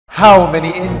How many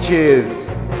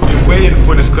inches? Been waiting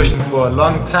for this question for a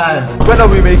long time. When are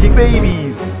we making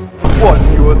babies? What's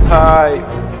your type?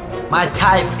 My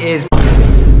type is...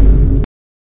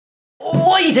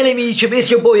 What are you telling me, YouTube? It's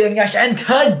your boy Young Yash, and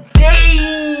today,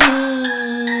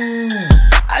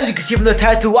 as you can see from the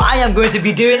title, I am going to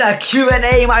be doing a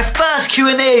Q&A, my first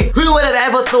Q&A. Who would have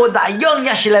ever thought that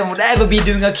youngyash11 would ever be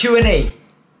doing a Q&A?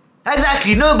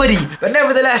 Exactly, nobody. But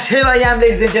nevertheless, here I am,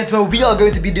 ladies and gentlemen. We are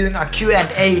going to be doing a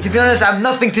Q&A. To be honest, I have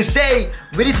nothing to say.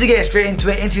 We need to get straight into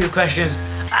it, into the questions,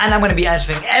 and I'm going to be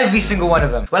answering every single one of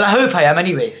them. Well, I hope I am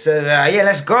anyway. So yeah,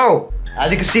 let's go.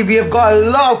 As you can see, we have got a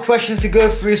lot of questions to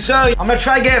go through, so I'm going to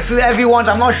try to get through everyone.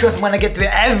 I'm not sure if I'm going to get through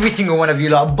every single one of you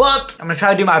lot, but I'm going to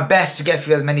try to do my best to get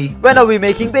through as many. When are we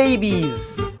making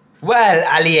babies? Well,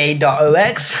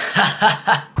 Ali8.ox.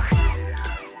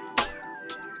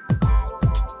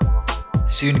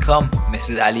 Soon come,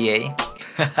 Mrs. Ali A.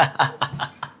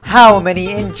 How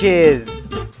many inches?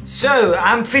 So,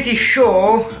 I'm pretty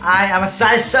sure I am a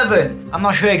size 7. I'm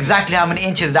not sure exactly how many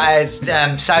inches that is,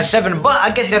 size 7, but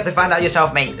I guess you'd have to find out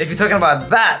yourself, mate, if you're talking about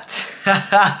that.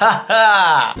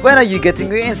 When are you getting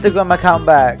your Instagram account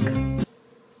back?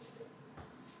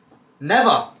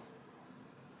 Never.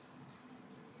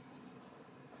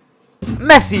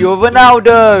 Messi or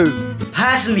Ronaldo?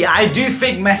 Personally, I do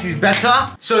think Messi's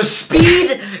better. So,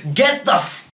 speed, get the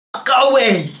fuck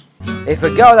away. If a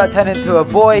girl that turned into a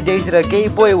boy dated a gay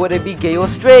boy, would it be gay or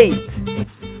straight?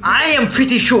 I am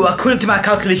pretty sure, according to my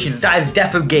calculations, that is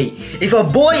definitely gay. If a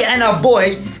boy and a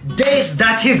boy dates,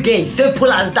 that is gay.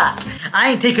 Simple as that.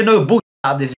 I ain't taking no bullshit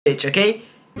out of this bitch, okay?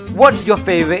 What's your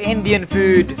favorite Indian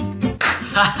food?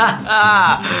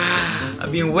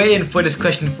 I've been waiting for this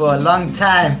question for a long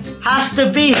time. Has to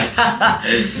be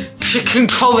chicken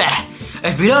curry.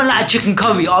 If you don't like chicken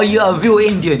curry, are you a real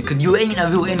Indian? Because you ain't a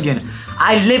real Indian.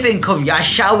 I live in curry, I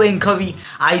shower in curry,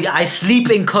 I sleep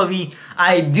in curry,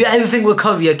 I do everything with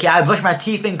curry, okay? I brush my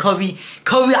teeth in curry.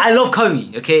 Curry, I love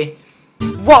curry, okay?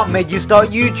 What made you start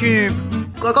YouTube?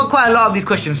 I got quite a lot of these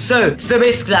questions. So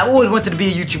basically, I've always wanted to be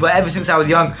a YouTuber ever since I was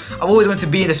young. I've always wanted to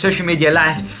be in the social media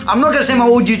life. I'm not gonna say my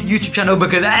old YouTube channel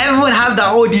because everyone had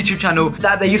that old YouTube channel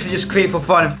that they used to just create for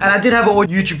fun. And I did have an old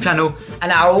YouTube channel,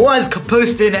 and I was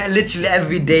posting literally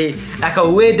every day, like a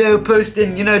weirdo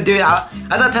posting, you know, at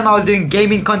that time I was doing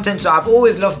gaming content, so I've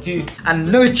always loved to,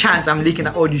 and no chance I'm leaking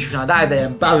that old YouTube channel. That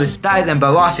is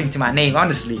embarrassing to my name,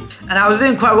 honestly. And I was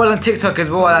doing quite well on TikTok as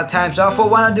well at that time, so I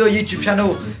thought, why not do a YouTube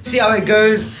channel, see how it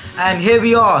goes. And here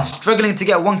we are, struggling to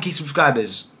get 1K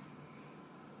subscribers.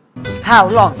 How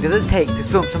long does it take to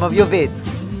film some of your vids?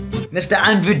 Mr.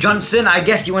 Andrew Johnson, I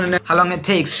guess you want to know how long it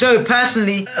takes. So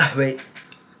personally,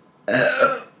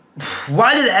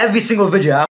 why does every single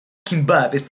video have a fucking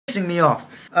burp? It's pissing me off.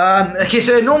 Okay,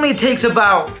 so it normally takes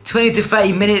about 20 to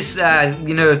 30 minutes,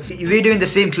 you know, redoing the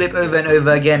same clip over and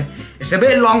over again. It's a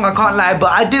bit long, I can't lie,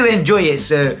 but I do enjoy it,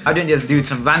 so I don't just do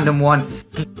some random one,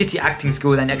 shitty acting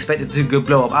school, then expect it to go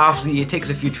blow up. Obviously, it takes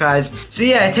a few tries. So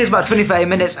yeah, it takes about 20-30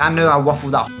 minutes. I know I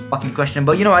waffled that fucking question,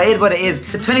 but you know, it is what it is.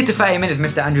 20 to 30 minutes,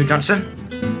 Mr. Andrew Johnson.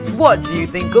 What do you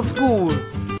think of school?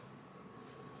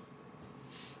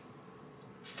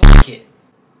 Fuck it.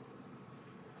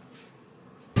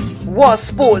 What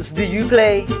sports do you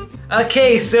play?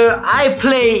 Okay, so I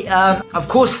play, of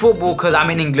course, football because I'm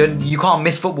in England. You can't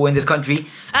miss football in this country.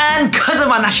 And because of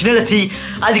my nationality,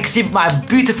 as you can see, my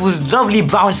beautiful, lovely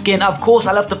brown skin, of course,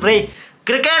 I love to play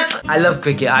cricket. I love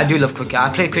cricket. I do love cricket. I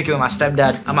play cricket with my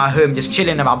stepdad. I'm at home just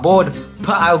chilling on my board.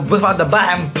 I whip out the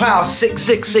bat and pow, 6,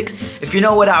 6, 6. If you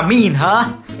know what I mean,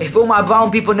 huh? If all my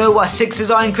brown people know what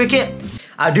sixes are in cricket,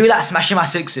 I do like smashing my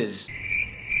sixes.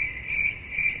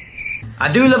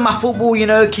 I do love my football, you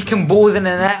know, kicking balls in the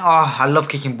net. Oh, I love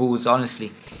kicking balls,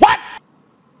 honestly. What?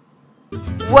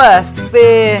 Worst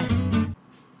fear?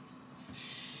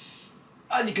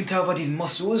 As you can tell by these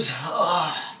muscles,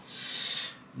 oh,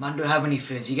 man don't have any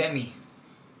fears, you get me?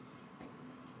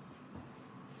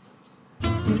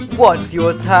 What's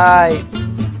your type?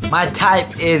 My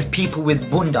type is people with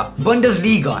bunda. Bunda's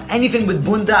liga. Anything with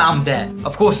bunda, I'm there.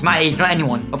 Of course, my age, not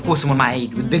anyone. Of course, someone my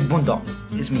age with big bunda.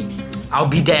 It's me. I'll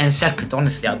be there in seconds,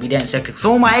 honestly, I'll be there in seconds.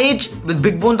 Someone my age with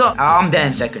big bunda, I'm there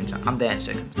in seconds. I'm there in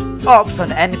seconds. Ops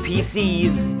on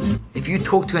NPCs. If you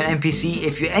talk to an NPC,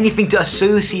 if you're anything to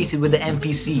associated with the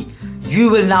NPC, you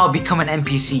will now become an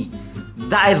NPC.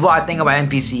 That is what I think about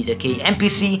NPCs, okay?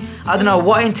 NPC, I don't know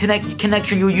what internet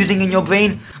connection you're using in your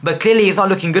brain, but clearly it's not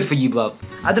looking good for you, bruv.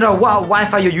 I don't know what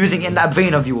Wi-Fi you're using in that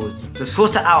brain of yours. So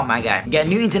sort it out, my guy. Get a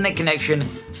new internet connection,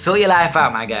 sort your life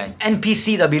out, my guy.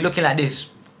 NPCs will be looking like this.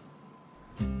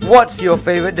 What's your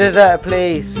favorite dessert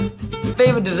place?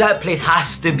 Favorite dessert place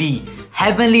has to be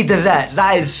Heavenly Desserts.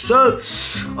 That is so...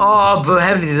 Oh, bro,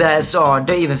 Heavenly Desserts. Oh,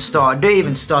 don't even start. Don't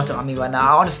even start it on me right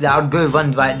now. Honestly, I would go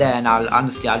run right there and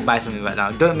I'll buy something right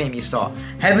now. Don't make me start.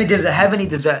 Heavenly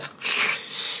Desserts.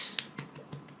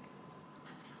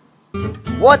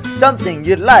 What's something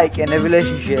you'd like in a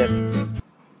relationship?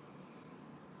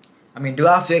 I mean, do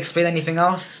I have to explain anything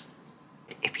else?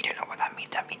 If you don't know what that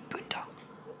means bunda.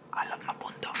 I love my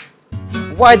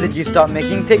bunda. Why did you start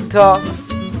making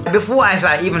TikToks? Before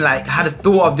I even had a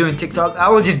thought of doing TikTok, I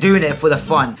was just doing it for the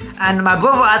fun. And my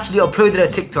brother actually uploaded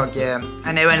a TikTok, yeah,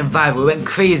 and it went viral, it went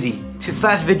crazy.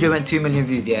 First video went 2 million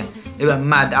views, yeah. It went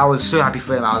mad. I was so happy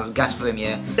for him. I was gassed for him,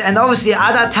 yeah. And obviously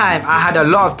at that time, I had a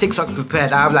lot of TikToks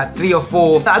prepared. I have like 3 or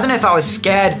 4. I don't know if I was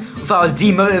scared, if I was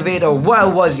demotivated or what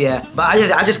it was, yeah. But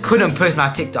I just couldn't post my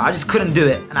TikTok. I just couldn't do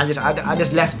it, and I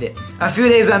just left it. A few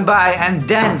days went by, and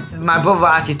then my brother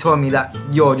actually told me that,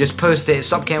 yo, just post it.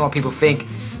 Stop caring what people think.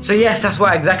 So yes, that's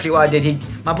exactly what I did.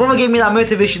 My brother gave me that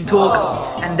motivation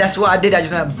talk, and that's what I did. I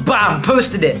just went BAM,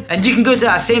 posted it. And you can go to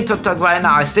that same TikTok right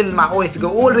now. It's still in my if you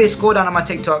go all the way, scroll down on my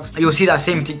TikToks, you'll see that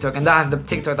same TikTok, and that has the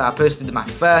TikTok that I posted in my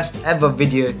first ever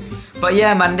video. But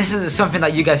yeah, man, this is something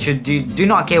that you guys should do. Do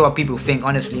not care what people think,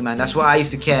 honestly, man. That's what I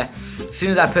used to care. As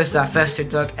soon as I posted that first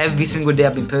TikTok, every single day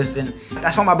I've been posting.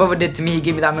 That's what my brother did to me. He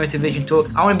gave me that motivation talk.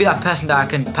 I want to be that person that I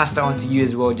can pass that on to you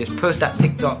as well. Just post that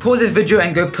TikTok. Pause this video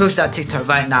and go post that TikTok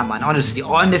right now, man.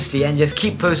 Honestly, and just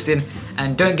keep posting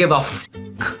and don't give a f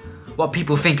what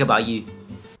people think about you.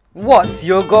 What's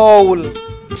your goal?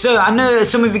 So I know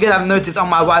some of you guys have noticed on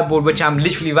my whiteboard, which I'm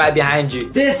literally right behind you.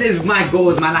 This is my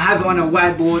goals, man. I have it on a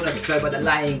whiteboard. I'm sorry about the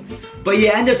lighting. But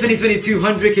yeah, end of 2022,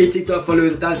 100k TikTok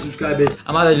followers, 1,000 subscribers.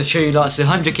 I might as well just show you lots. So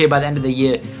 100k by the end of the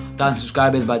year, 1,000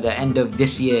 subscribers by the end of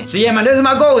this year. So yeah, man, those are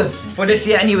my goals for this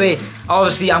year anyway.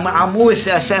 Obviously, I'm always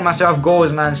setting myself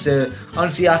goals, man. So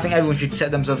honestly, I think everyone should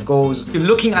set themselves goals.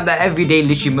 Looking at that every day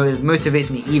literally motivates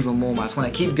me even more, man. I just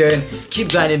want to keep going, keep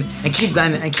grinding, and keep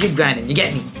grinding, and keep grinding. You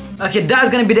get me? Okay, that's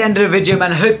gonna be the end of the video,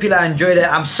 man. Hope you enjoyed it.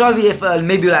 I'm sorry if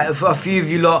maybe like for a few of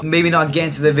you lot maybe not get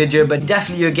into the video, but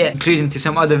definitely you'll get included into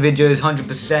some other videos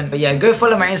 100%. But yeah, go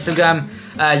follow my Instagram.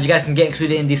 You guys can get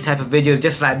included in these type of videos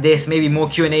just like this. Maybe more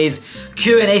Q&As.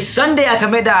 Q&A Sunday, I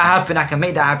can make that happen. I can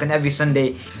make that happen every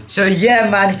Sunday. So yeah,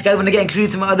 man, if you guys want to get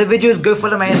included to my other videos, go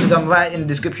follow my Instagram right in the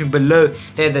description below.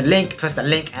 There's the link. Press the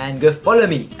link and go follow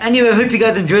me. Anyway, I hope you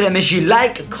guys enjoyed it. Make sure you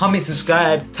like, comment,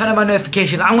 subscribe, turn on my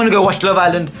notifications. I'm gonna go watch Love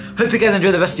Island. Hope you guys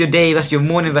enjoy the rest of your day, rest of your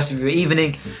morning, rest of your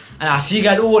evening. And I'll see you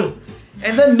guys all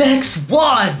in the next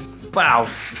one. Wow.